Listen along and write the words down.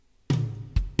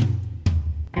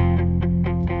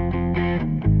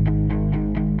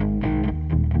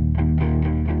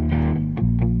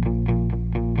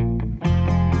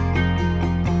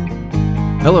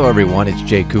Hello everyone, it's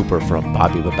Jay Cooper from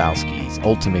Bobby Lebowski's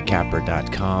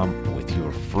UltimateCapper.com with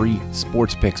your free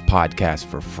Sports Picks podcast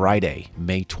for Friday,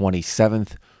 May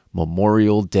 27th,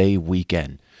 Memorial Day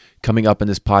weekend. Coming up in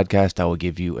this podcast, I will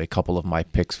give you a couple of my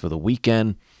picks for the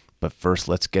weekend, but first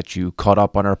let's get you caught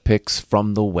up on our picks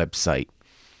from the website.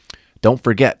 Don't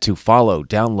forget to follow,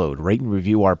 download, rate, and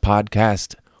review our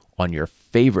podcast on your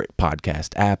favorite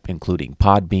podcast app, including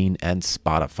Podbean and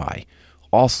Spotify.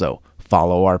 Also,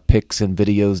 follow our picks and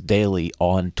videos daily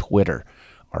on Twitter.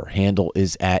 Our handle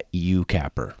is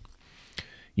 @UCapper.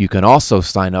 You can also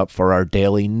sign up for our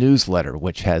daily newsletter,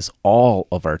 which has all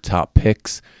of our top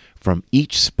picks from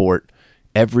each sport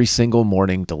every single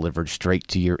morning delivered straight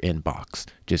to your inbox.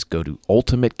 Just go to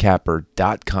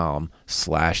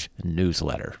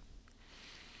ultimatecapper.com/newsletter.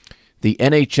 The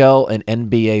NHL and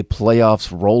NBA playoffs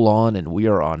roll on, and we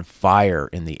are on fire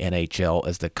in the NHL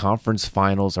as the conference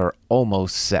finals are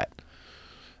almost set.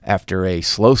 After a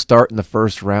slow start in the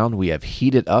first round, we have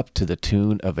heated up to the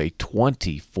tune of a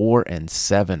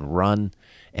 24-7 run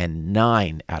and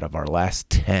 9 out of our last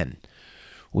 10.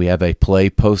 We have a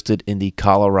play posted in the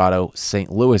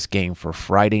Colorado-St. Louis game for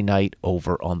Friday night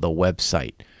over on the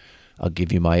website. I'll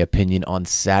give you my opinion on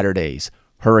Saturday's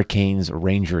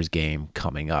Hurricanes-Rangers game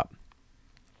coming up.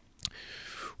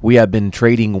 We have been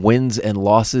trading wins and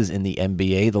losses in the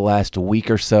NBA the last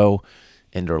week or so,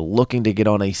 and are looking to get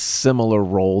on a similar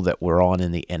roll that we're on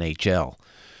in the NHL.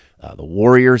 The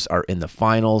Warriors are in the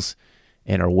finals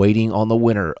and are waiting on the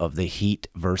winner of the Heat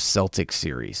vs. Celtics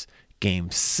series.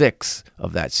 Game 6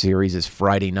 of that series is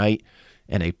Friday night,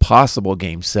 and a possible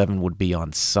Game 7 would be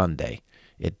on Sunday.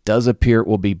 It does appear it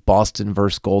will be Boston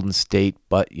vs. Golden State,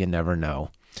 but you never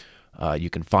know. You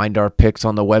can find our picks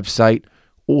on the website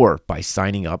or by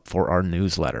signing up for our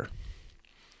newsletter.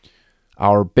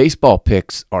 Our baseball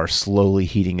picks are slowly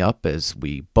heating up as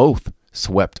we both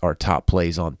swept our top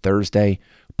plays on Thursday.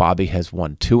 Bobby has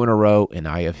won 2 in a row, and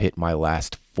I have hit my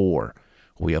last 4.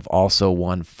 We have also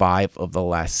won 5 of the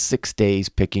last 6 days,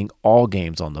 picking all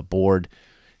games on the board,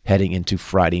 heading into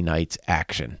Friday night's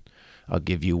action. I'll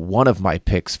give you one of my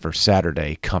picks for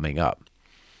Saturday coming up.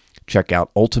 Check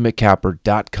out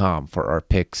UltimateCapper.com for our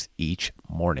picks each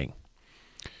morning.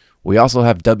 We also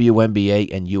have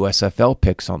WNBA and USFL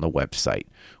picks on the website.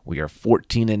 We are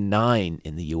 14-9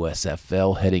 in the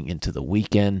USFL heading into the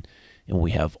weekend, and we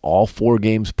have all 4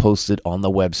 games posted on the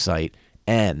website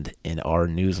and in our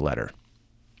newsletter.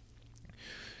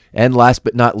 And last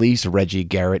but not least, Reggie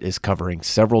Garrett is covering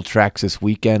several tracks this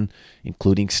weekend,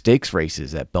 including stakes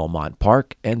races at Belmont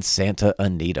Park and Santa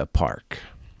Anita Park.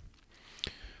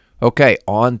 Okay,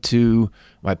 on to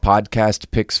my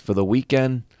podcast picks for the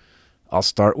weekend. I'll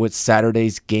start with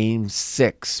Saturday's Game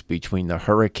 6 between the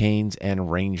Hurricanes and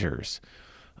Rangers.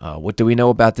 What do we know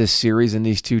about this series and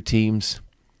these two teams?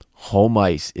 Home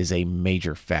ice is a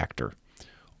major factor.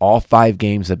 All 5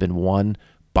 games have been won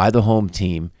by the home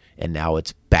team, and now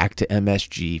it's back to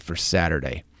MSG for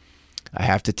Saturday. I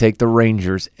have to take the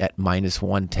Rangers at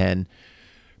 -110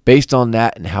 based on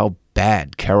that and how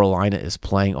bad Carolina is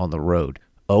playing on the road.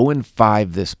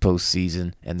 0-5 this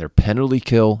postseason, and their penalty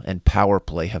kill and power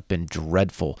play have been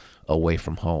dreadful away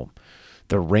from home.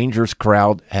 The Rangers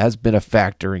crowd has been a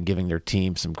factor in giving their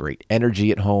team some great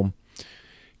energy at home.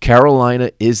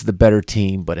 Carolina is the better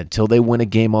team, but until they win a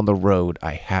game on the road,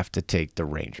 I have to take the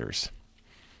Rangers.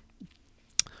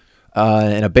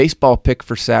 And a baseball pick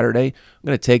for Saturday, I'm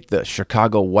going to take the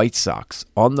Chicago White Sox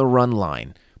on the run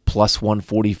line,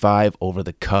 +145 over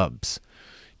the Cubs.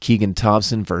 Keegan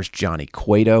Thompson versus Johnny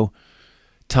Cueto.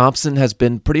 Thompson has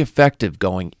been pretty effective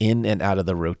going in and out of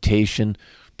the rotation,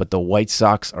 but the White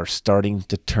Sox are starting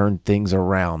to turn things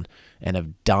around and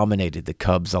have dominated the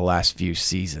Cubs the last few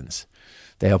seasons.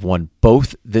 They have won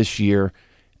both this year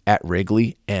at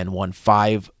Wrigley and won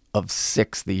 5 of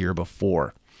 6 the year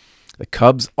before. The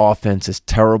Cubs' offense is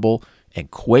terrible,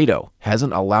 and Cueto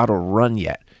hasn't allowed a run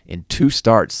yet in 2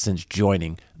 starts since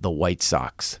joining the White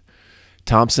Sox.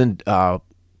 Thompson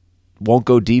won't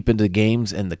go deep into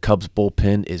games, and the Cubs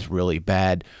bullpen is really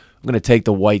bad. I'm going to take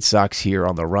the White Sox here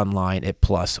on the run line at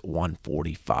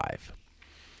 +145.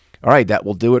 All right, that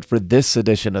will do it for this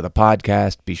edition of the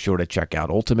podcast. Be sure to check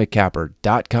out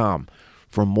UltimateCapper.com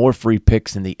for more free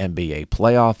picks in the NBA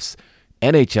playoffs,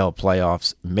 NHL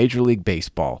playoffs, Major League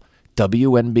Baseball,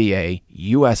 WNBA,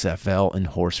 USFL, and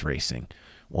horse racing.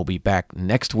 We'll be back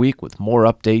next week with more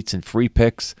updates and free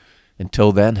picks.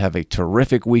 Until then, have a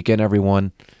terrific weekend,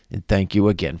 everyone, and thank you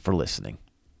again for listening.